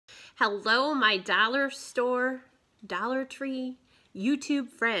Hello, my dollar store, Dollar Tree, YouTube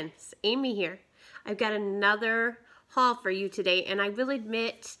friends. Amy here. I've got another haul for you today, and I will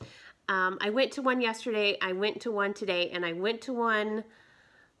admit, I went to one yesterday, I went to one today, and I went to one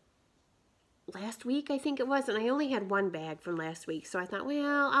last week, I think it was, and I only had one bag from last week, so I thought,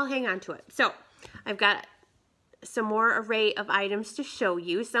 well, I'll hang on to it. So, I've got some more array of items to show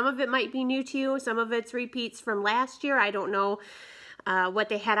you. Some of it might be new to you, some of it's repeats from last year. I don't know what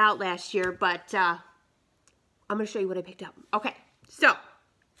they had out last year, but I'm going to show you what I picked up. Okay, so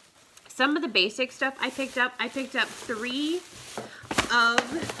some of the basic stuff I picked up three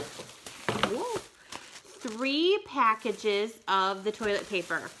packages of the toilet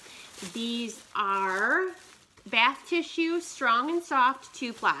paper. These are bath tissue, strong and soft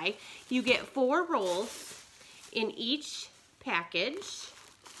 2-ply. You get 4 rolls in each package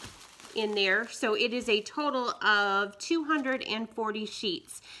in there, so it is a total of 240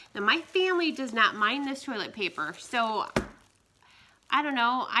 sheets. Now my family does not mind this toilet paper, so I don't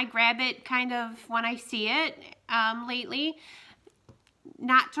know, I grab it kind of when I see it lately,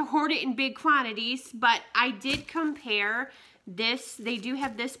 not to hoard it in big quantities, but I did compare this. They do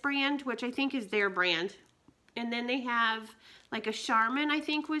have this brand, which I think is their brand, and then they have like a Charmin, I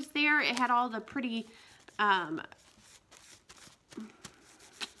think was there. It had all the pretty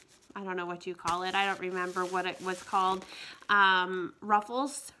I don't know what you call it. I don't remember what it was called.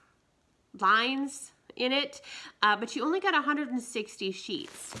 Ruffles, lines in it. But you only got 160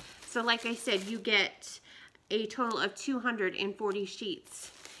 sheets. So like I said, you get a total of 240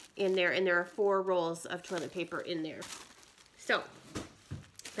 sheets in there. And there are 4 rolls of toilet paper in there. So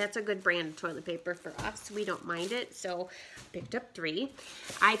that's a good brand of toilet paper for us. We don't mind it. So I picked up 3.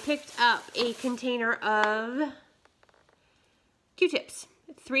 I picked up a container of Q-tips.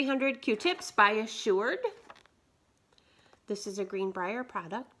 300 Q-tips by Assured. This is a Greenbrier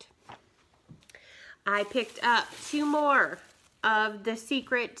product. I picked up 2 more of the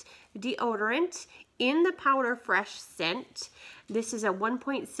Secret deodorant in the Powder Fresh scent. This is a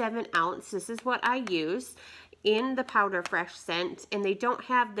 1.7 ounce. This is what I use in the Powder Fresh scent, and they don't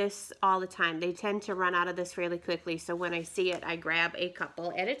have this all the time. They tend to run out of this fairly quickly, so when I see it, I grab a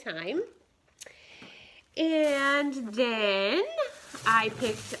couple at a time. And then I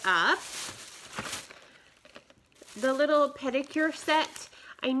picked up the little pedicure set.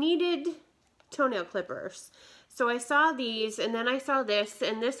 I needed toenail clippers. So I saw these, and then I saw this,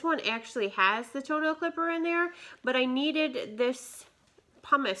 and this one actually has the toenail clipper in there, but I needed this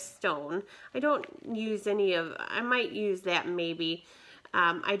pumice stone. I don't use any of, I might use that maybe.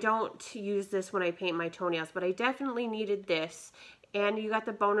 I don't use this when I paint my toenails, but I definitely needed this. And you got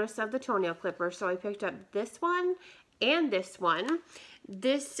the bonus of the toenail clipper, so I picked up this one and this one.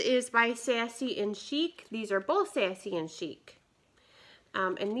 This is by Sassy and Chic. These are both Sassy and Chic.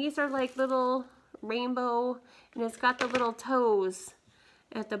 And these are like little rainbow, and it's got the little toes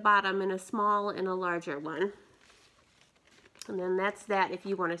at the bottom in a small and a larger one. And then that's that if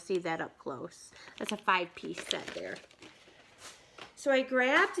you want to see that up close. That's a 5-piece set there. So I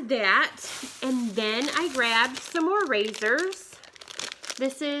grabbed that, and then I grabbed some more razors.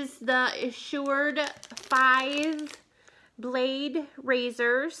 This is the Assured 5-blade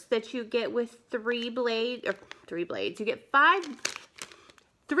razors that you get with 3 blades. You get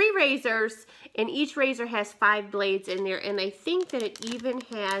 3 razors, and each razor has 5 blades in there, and I think that it even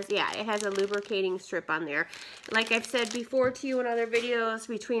has, yeah, it has a lubricating strip on there. Like I've said before to you in other videos,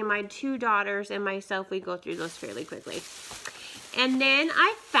 between my 2 daughters and myself, we go through those fairly quickly. And then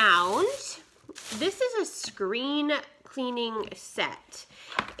I found, this is a screen cleaning set,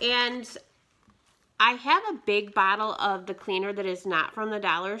 and I have a big bottle of the cleaner that is not from the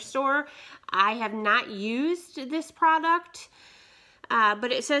dollar store. I have not used this product,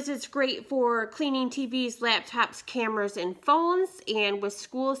 but it says it's great for cleaning TVs, laptops, cameras, and phones. And with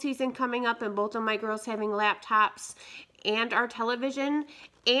school season coming up and both of my girls having laptops and our television,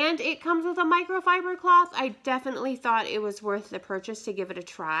 and it comes with a microfiber cloth, I definitely thought it was worth the purchase to give it a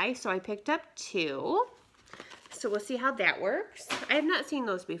try. So I picked up 2. So we'll see how that works. I have not seen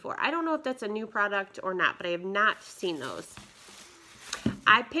those before. I don't know if that's a new product or not, but I have not seen those.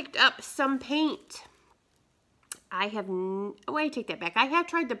 I picked up some paint. I take that back. I have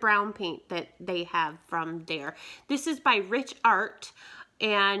tried the brown paint that they have from there. This is by Rich Art,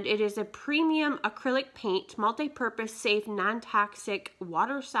 and it is a premium acrylic paint, multi-purpose, safe, non-toxic,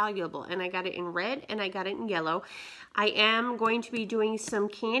 water-soluble, and I got it in red and I got it in yellow. I am going to be doing some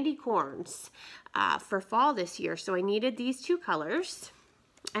candy corns for fall this year, so I needed these 2 colors,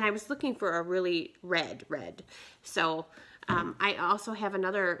 and I was looking for a really red, so I also have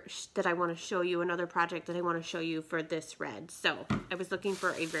another that I want to show you, another project that I want to show you for this red. So I was looking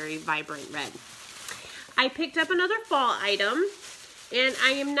for a very vibrant red. I picked up another fall item, and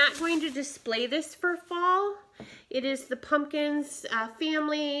I am not going to display this for fall. It is the Pumpkins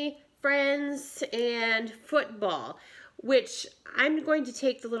Family, Friends, and Football, which I'm going to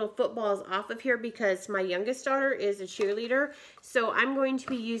take the little footballs off of here because my youngest daughter is a cheerleader. So I'm going to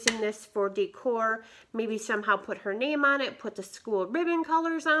be using this for decor, maybe somehow put her name on it, put the school ribbon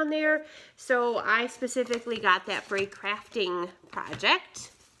colors on there. So I specifically got that for a crafting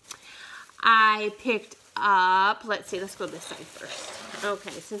project. I picked up, let's see, let's go this side first.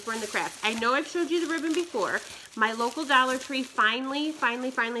 Okay, since we're in the crafts. I know I've showed you the ribbon before. My local Dollar Tree finally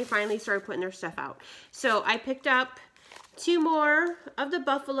started putting their stuff out. So I picked up 2 more of the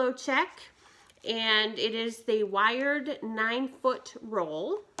buffalo check, and it is the wired 9-foot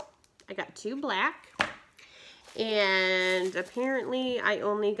roll. I got 2 black, and apparently I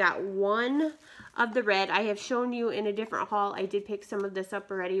only got 1 of the red. I have shown you in a different haul. I did pick some of this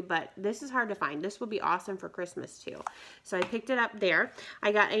up already, but this is hard to find. This will be awesome for Christmas too. So I picked it up there.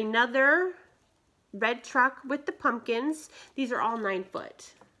 I got another red truck with the pumpkins. These are all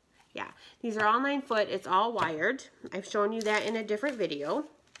 9-foot. Yeah, these are all 9-foot. It's all wired. I've shown you that in a different video.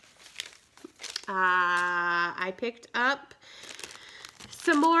 I picked up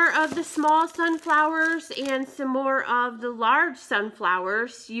some more of the small sunflowers and some more of the large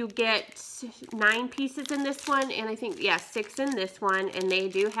sunflowers. You get 9 pieces in this one, and I think, yeah, 6 in this one, and they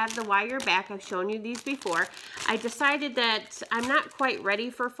do have the wire back. I've shown you these before. I decided that I'm not quite ready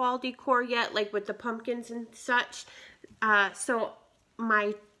for fall decor yet, like with the pumpkins and such. So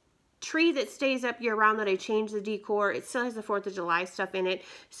my tree that stays up year round that I changed the decor, it still has the 4th of July stuff in it.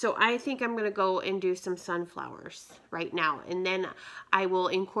 So I think I'm going to go and do some sunflowers right now. And then I will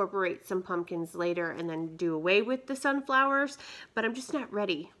incorporate some pumpkins later and then do away with the sunflowers. But I'm just not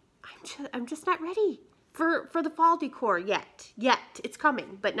ready. I'm just not ready for the fall decor yet. It's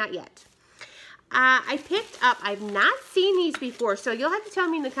coming, but not yet. I picked up, I've not seen these before, so you'll have to tell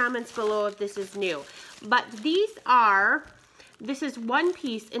me in the comments below if this is new. But these are... This is 1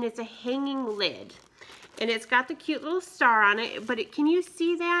 piece, and it's a hanging lid. And it's got the cute little star on it, but can you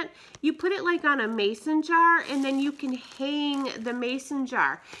see that? You put it like on a mason jar, and then you can hang the mason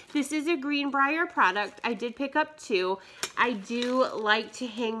jar. This is a Greenbrier product. I did pick up 2. I do like to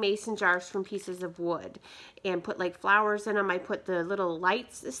hang mason jars from pieces of wood and put like flowers in them. I put the little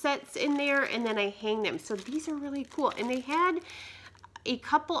lights sets in there, and then I hang them. So these are really cool. And they had a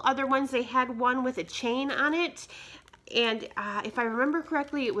couple other ones. They had one with a chain on it. And if I remember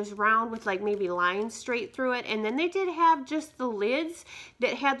correctly, it was round with like maybe lines straight through it. And then they did have just the lids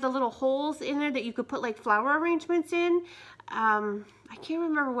that had the little holes in there that you could put like flower arrangements in. I can't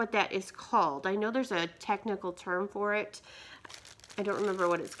remember what that is called. I know there's a technical term for it. I don't remember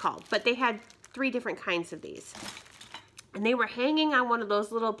what it's called. But they had 3 different kinds of these. And they were hanging on one of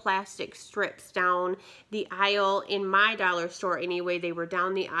those little plastic strips down the aisle in my dollar store anyway. They were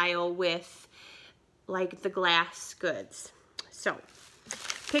down the aisle with like the glass goods. So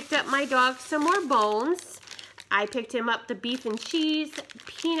picked up my dog some more bones. I picked him up the beef and cheese,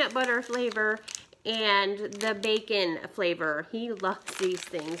 peanut butter flavor, and the bacon flavor. He loves these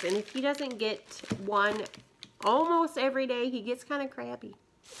things, and if he doesn't get one almost every day, he gets kind of crabby.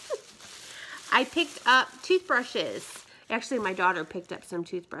 I picked up toothbrushes. Actually, my daughter picked up some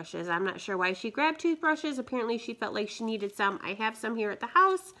toothbrushes. I'm not sure why she grabbed toothbrushes. Apparently, she felt like she needed some. I have some here at the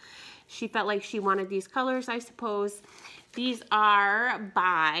house. She felt like she wanted these colors, I suppose. These are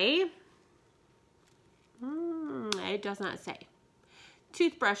by, it does not say.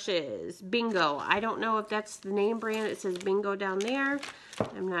 Toothbrushes, Bingo. I don't know if that's the name brand. It says Bingo down there.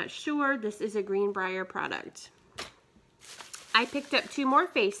 I'm not sure. This is a Greenbrier product. I picked up 2 more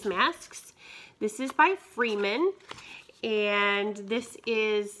face masks. This is by Freeman. And this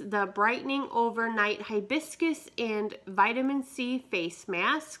is the Brightening Overnight Hibiscus and Vitamin C face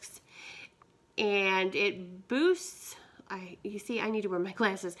masks. And it boosts, you see, I need to wear my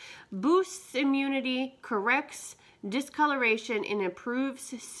glasses, boosts immunity, corrects discoloration, and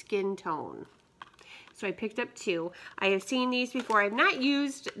improves skin tone. So I picked up 2. I have seen these before. I've not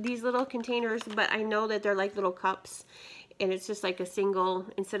used these little containers, but I know that they're like little cups, and it's just like a single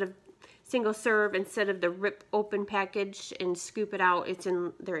serve, instead of the rip open package and scoop it out,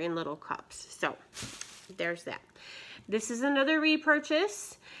 they're in little cups. So there's that. This is another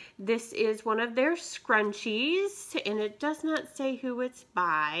repurchase. This is one of their scrunchies, and it does not say who it's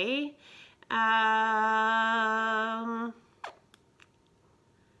by.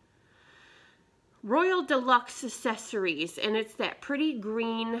 Royal Deluxe Accessories, and it's that pretty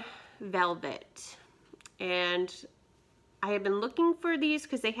green velvet. And I have been looking for these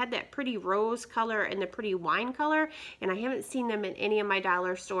because they had that pretty rose color and the pretty wine color, and I haven't seen them in any of my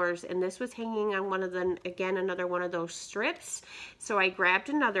dollar stores, and this was hanging on one of the, again, another one of those strips. So I grabbed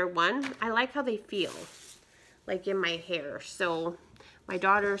another one. I like how they feel, like in my hair. So my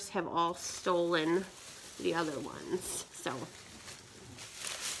daughters have all stolen the other ones. So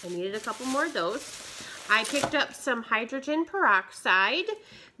I needed a couple more of those. I picked up some hydrogen peroxide.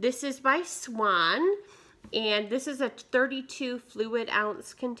 This is by Swan, and this is a 32 fluid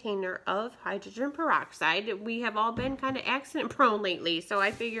ounce container of hydrogen peroxide. We have all been kind of accident prone lately, so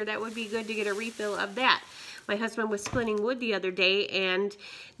I figured that would be good to get a refill of that. My husband was splitting wood the other day, and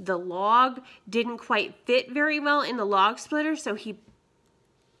the log didn't quite fit very well in the log splitter, so he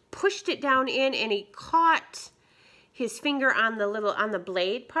pushed it down in, and he caught his finger on the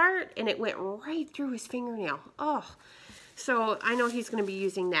blade part, and it went right through his fingernail. Oh, so I know he's going to be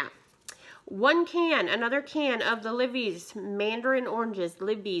using that. Another can of the Libby's Mandarin Oranges.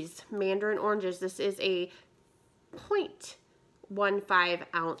 Libby's Mandarin Oranges. This is a 0.15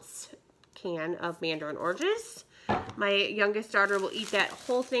 ounce can of Mandarin Oranges. My youngest daughter will eat that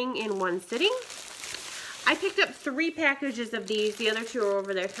whole thing in one sitting. I picked up 3 packages of these. The other 2 are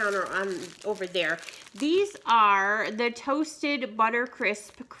over their counter over there. These are the Toasted Butter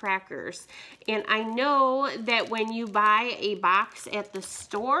Crisp crackers. And I know that when you buy a box at the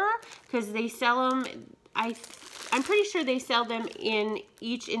store, because they sell them, I'm pretty sure they sell them in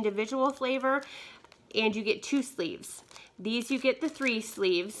each individual flavor, and you get 2 sleeves. These you get the 3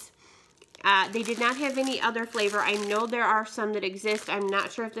 sleeves. They did not have any other flavor. I know there are some that exist. I'm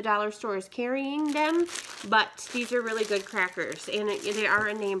not sure if the dollar store is carrying them, but these are really good crackers, and they are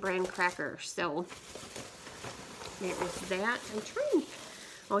a name brand cracker. So there is that. I'm trying.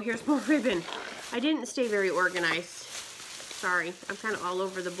 Oh, here's more ribbon. I didn't stay very organized. Sorry, I'm kind of all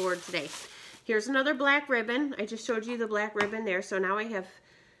over the board today. Here's another black ribbon. I just showed you the black ribbon there, so now I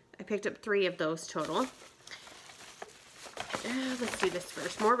picked up 3 of those total. Let's do this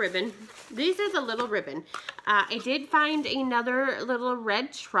first. More ribbon. These are the little ribbon. I did find another little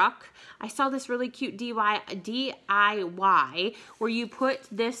red truck. I saw this really cute DIY where you put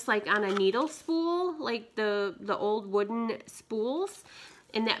this like on a needle spool, like the old wooden spools,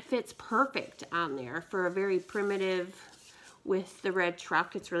 and that fits perfect on there for a very primitive with the red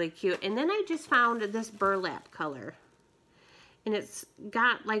truck. It's really cute. And then I just found this burlap color, and it's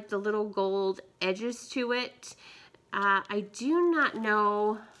got like the little gold edges to it. I do not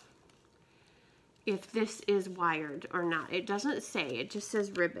know if this is wired or not. It doesn't say. It just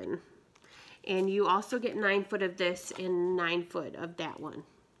says ribbon. And you also get 9 foot of this and 9 foot of that one.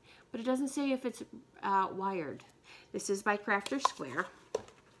 But it doesn't say if it's wired. This is by Crafter Square.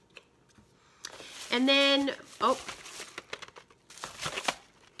 And then, oh,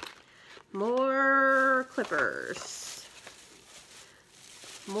 more clippers.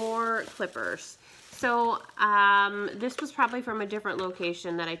 More clippers. So this was probably from a different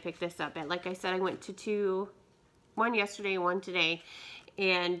location that I picked this up at. Like I said, I went to one yesterday, one today.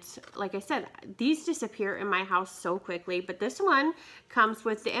 And like I said, these disappear in my house so quickly. But this one comes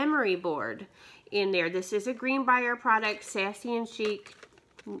with the emery board in there. This is a Greenbrier product, Sassy and Chic,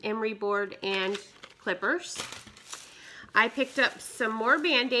 emery board and clippers. I picked up some more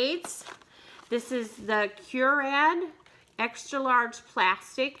Band-Aids. This is the Curad extra large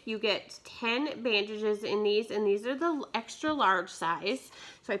plastic. You get 10 bandages in these, and these are the extra large size.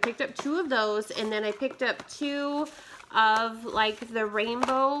 So I picked up 2 of those, and then I picked up 2 of like the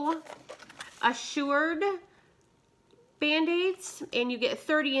rainbow assured Band-Aids, and you get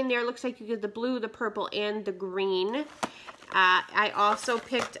 30 in there. Looks like you get the blue, the purple, and the green. I also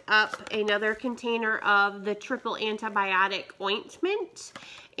picked up another container of the triple antibiotic ointment,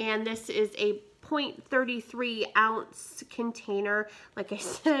 and this is a 0.33 ounce container. Like I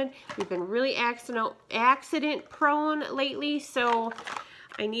said, we've been really accident prone lately, so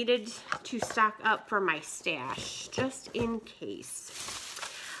I needed to stock up for my stash just in case.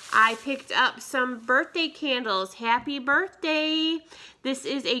 I picked up some birthday candles. Happy birthday! This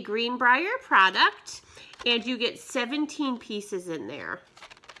is a Greenbrier product, and you get 17 pieces in there.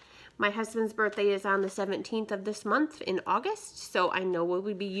 My husband's birthday is on the 17th of this month in August, so I know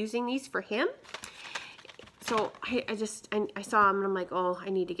we'll be using these for him. So I saw them and I'm like, oh, I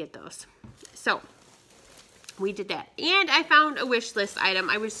need to get those. So we did that. And I found a wish list item.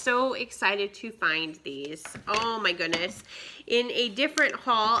 I was so excited to find these. Oh my goodness. In a different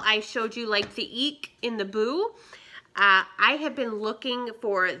haul, I showed you like the Eek in the Boo. I have been looking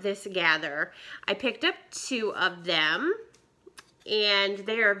for this gather. I picked up 2 of them, and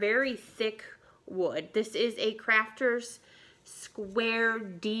they are very thick wood. This is a Crafter's Square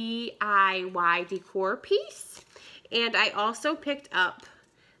DIY decor piece, And I also picked up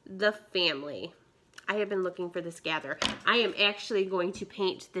the family. I have been looking for this gather. I am actually going to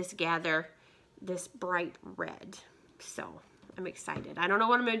paint this gather this bright red. So I'm excited. I don't know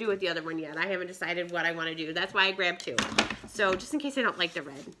what I'm going to do with the other one yet. I haven't decided what I want to do. That's why I grabbed two. So just in case I don't like the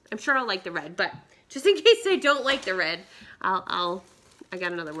red. I'm sure I'll like the red, but just in case I don't like the red, I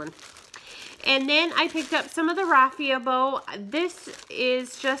got another one. And then I picked up some of the raffia bow. This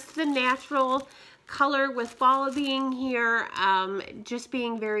is just the natural color with fall being here, just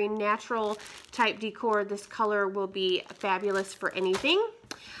being very natural type decor. This color will be fabulous for anything.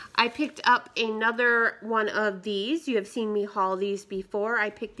 I picked up another one of these. You have seen me haul these before. I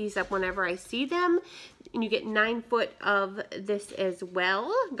pick these up whenever I see them. And you get 9 foot of this as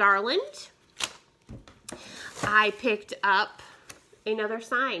well, garland. I picked up another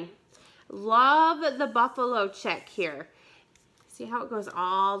sign. Love the buffalo check here. See how it goes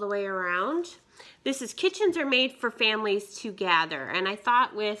all the way around? This is kitchens are made for families to gather. And I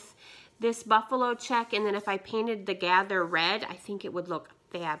thought with this buffalo check and then if I painted the gather red, I think it would look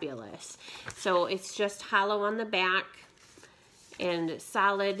fabulous. So it's just hollow on the back and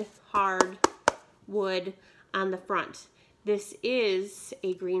solid hard wood on the front. This is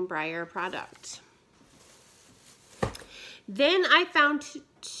a Greenbrier product. Then I found,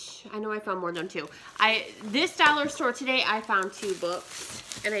 I know I found more than two. This dollar store today, I found 2 books,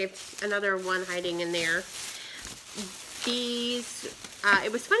 and I have another one hiding in there. These,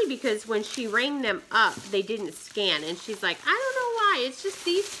 it was funny because when she rang them up, they didn't scan, and she's like, I don't know why, it's just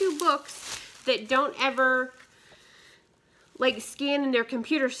these 2 books that don't ever like scan in their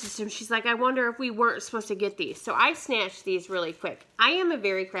computer system. She's like, I wonder if we weren't supposed to get these. So I snatched these really quick. I am a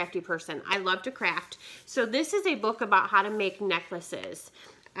very crafty person. I love to craft. So this is a book about how to make necklaces.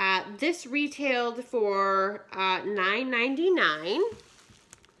 This retailed for $9.99.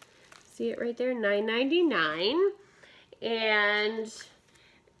 See it right there, $9.99. And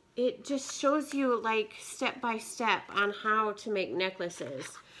it just shows you like step by step on how to make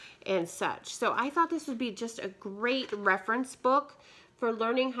necklaces and such. So I thought this would be just a great reference book for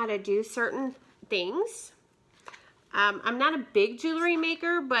learning how to do certain things. I'm not a big jewelry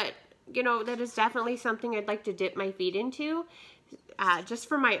maker, but you know, that is definitely something I'd like to dip my feet into, just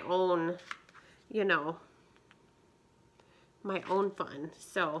for my own, you know, my own fun.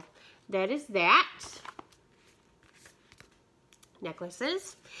 So that is that.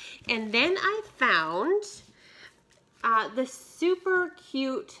 Necklaces. And then I found the super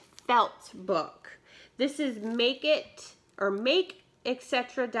cute felt book. This is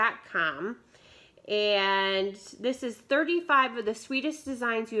makeetcetera.com, and this is 35 of the sweetest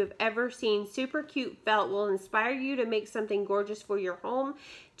designs you have ever seen. Super cute felt will inspire you to make something gorgeous for your home,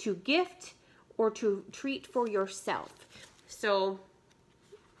 to gift, or to treat for yourself. So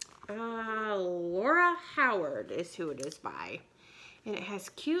Laura Howard is who it is by, and it has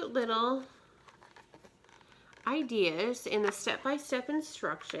cute little ideas in the step-by-step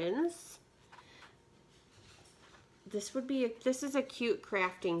instructions. This is a cute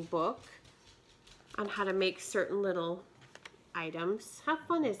crafting book on how to make certain little items. How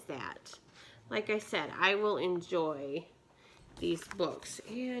fun is that? Like I said, I will enjoy these books.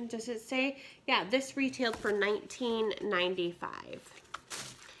 And does it say? Yeah, this retailed for $19.95.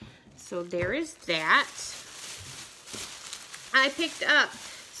 So there is that. I picked up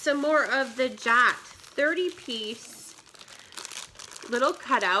some more of the Jot 30-piece little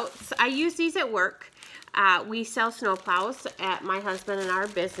cutouts. I use these at work. We sell snowplows at my husband and our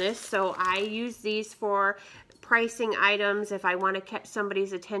business, so I use these for pricing items. If I want to catch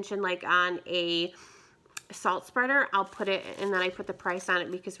somebody's attention, like on a salt spreader, I'll put it, and then I put the price on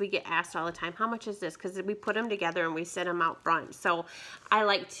it because we get asked all the time, how much is this? Because we put them together and we set them out front. So I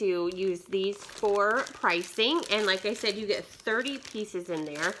like to use these for pricing, and like I said, you get 30 pieces in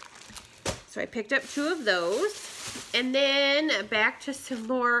there. So I picked up 2 of those. And then back to some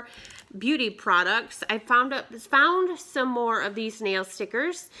more beauty products. I found some more of these nail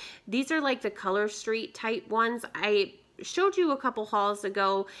stickers. These are like the Color Street type ones. I showed you a couple hauls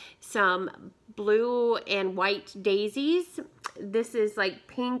ago some blue and white daisies. This is like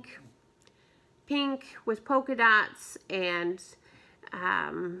pink with polka dots and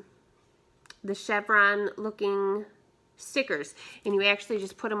the chevron looking stickers, and you actually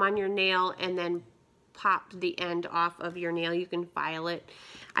just put them on your nail and then pop the end off of your nail. You can file it.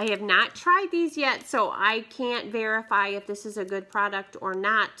 I have not tried these yet, so I can't verify if this is a good product or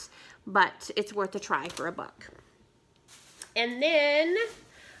not, but it's worth a try for $1. And then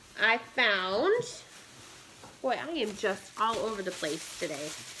I found, boy, I am just all over the place today.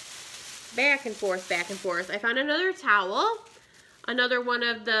 Back and forth, back and forth. I found another towel. Another one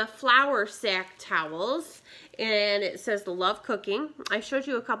of the flour sack towels, and it says Love Cooking. I showed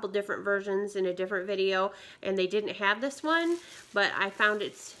you a couple different versions in a different video, and they didn't have this one, but I found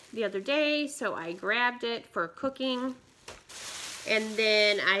it the other day, so I grabbed it for cooking. And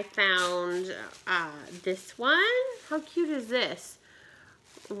then I found this one. How cute is this?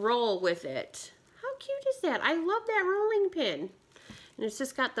 Roll with it. How cute is that? I love that rolling pin. And it's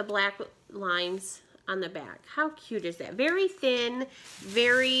just got the black lines on the back. How cute is that? Very thin,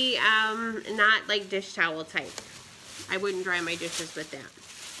 very not like dish towel type. I wouldn't dry my dishes with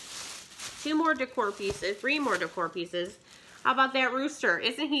that. 2 more decor pieces, 3 more decor pieces. How about that rooster?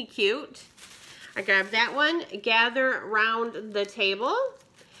 Isn't he cute? I grabbed that one, Gather Round the Table,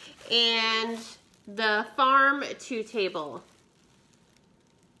 and the Farm to Table.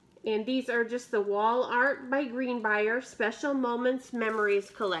 And these are just the wall art by Greenbrier, Special Moments Memories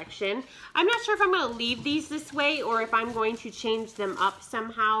Collection. I'm not sure if I'm going to leave these this way or if I'm going to change them up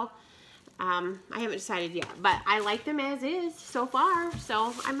somehow. I haven't decided yet, but I like them as is so far,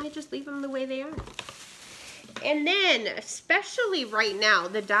 so I might just leave them the way they are. And then, especially right now,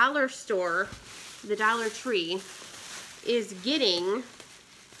 the dollar store, the Dollar Tree, is getting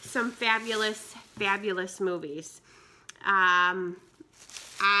some fabulous, fabulous movies.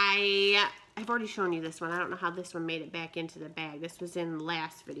 I've already shown you this one. I don't know how this one made it back into the bag. This was in the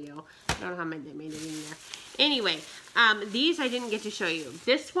last video. I don't know how they made it in there. Anyway, these I didn't get to show you.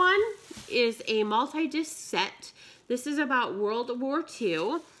 This one is a multi-disc set. This is about World War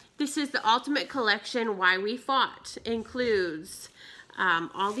II. This is the Ultimate Collection, Why We Fought. Includes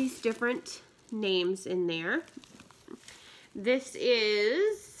all these different names in there. This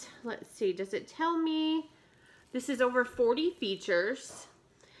is, let's see, does it tell me? This is over 40 features.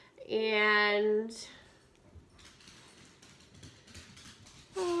 And,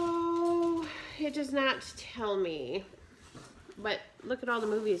 oh, it does not tell me. But look at all the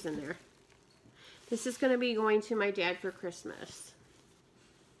movies in there. This is going to be going to my dad for Christmas.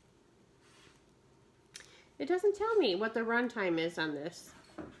 It doesn't tell me what the runtime is on this.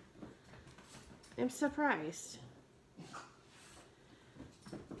 I'm surprised.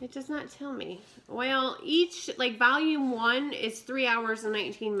 It does not tell me. Well, each, like volume 1 is 3 hours and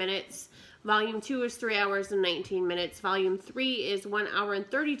 19 minutes. Volume 2 is 3 hours and 19 minutes. Volume 3 is 1 hour and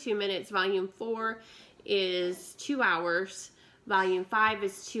 32 minutes. Volume 4 is 2 hours. Volume 5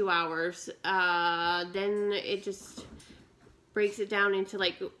 is 2 hours. Then it just breaks it down into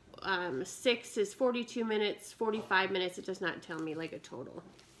like 6 is 42 minutes, 45 minutes. It does not tell me like a total.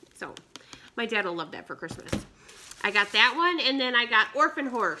 So my dad will love that for Christmas. I got that one, and then I got Orphan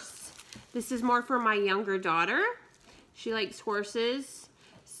Horse. This is more for my younger daughter. She likes horses.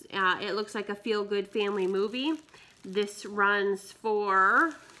 It looks like a feel-good family movie. This runs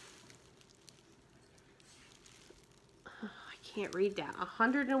for, I can't read that,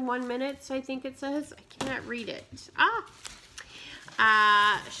 101 minutes, I think it says. I cannot read it.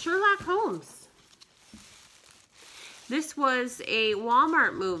 Sherlock Holmes. This was a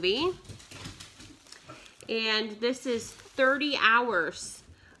Walmart movie. And this is 30 hours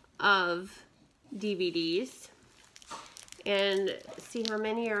of DVDs. And see how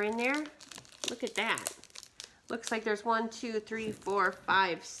many are in there? Look at that. Looks like there's 1, 2, 3, 4,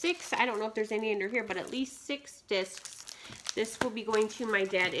 5, 6. I don't know if there's any under here, but at least 6 discs. This will be going to my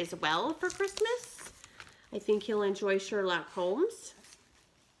dad as well for Christmas. I think he'll enjoy Sherlock Holmes.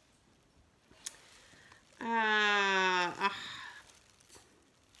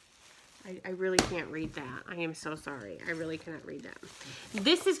 I really can't read that. I am so sorry. I really cannot read that.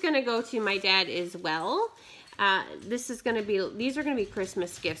 This is going to go to my dad as well. These are going to be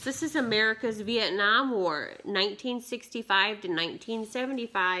Christmas gifts. This is America's Vietnam War, 1965 to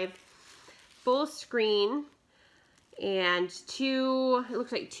 1975. Full screen. And it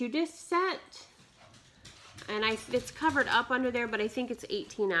looks like 2 disc set. And it's covered up under there, but I think it's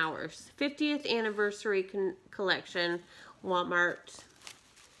 18 hours. 50th anniversary collection, Walmart.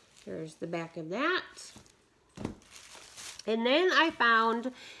 There's the back of that. And then I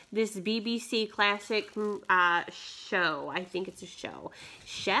found this BBC classic show. I think it's a show.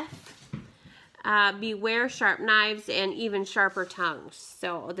 Chef. Beware Sharp Knives and Even Sharper Tongues.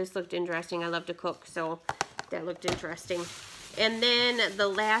 So this looked interesting. I love to cook, so that looked interesting. And then the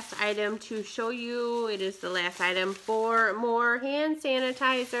last item to show you, it is the last item, 4 more hand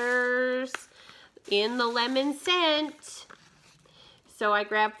sanitizers in the lemon scent. So I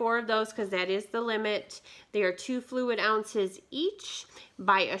grabbed 4 of those because that is the limit. They are 2 fluid ounces each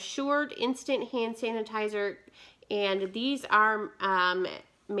by Assured Instant Hand Sanitizer. And these are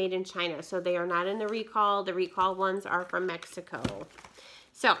made in China, so they are not in the recall. The recall ones are from Mexico.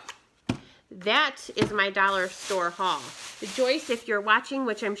 So that is my dollar store haul. Joyce, if you're watching,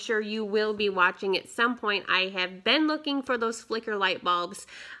 which I'm sure you will be watching at some point, I have been looking for those flicker light bulbs.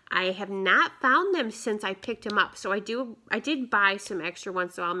 I have not found them since I picked them up. So I did buy some extra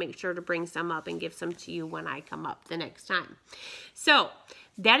ones, so I'll make sure to bring some up and give some to you when I come up the next time. So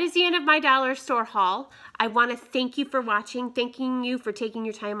that is the end of my dollar store haul. I want to thank you for watching, thanking you for taking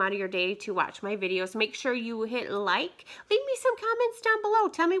your time out of your day to watch my videos. Make sure you hit like. Leave me some comments down below.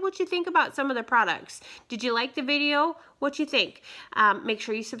 Tell me what you think about some of the products. Did you like the video? What you think? Make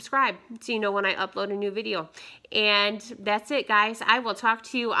sure you subscribe so you know when I upload a new video. And that's it, guys. I will talk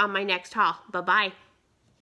to you on my next haul. Bye-bye.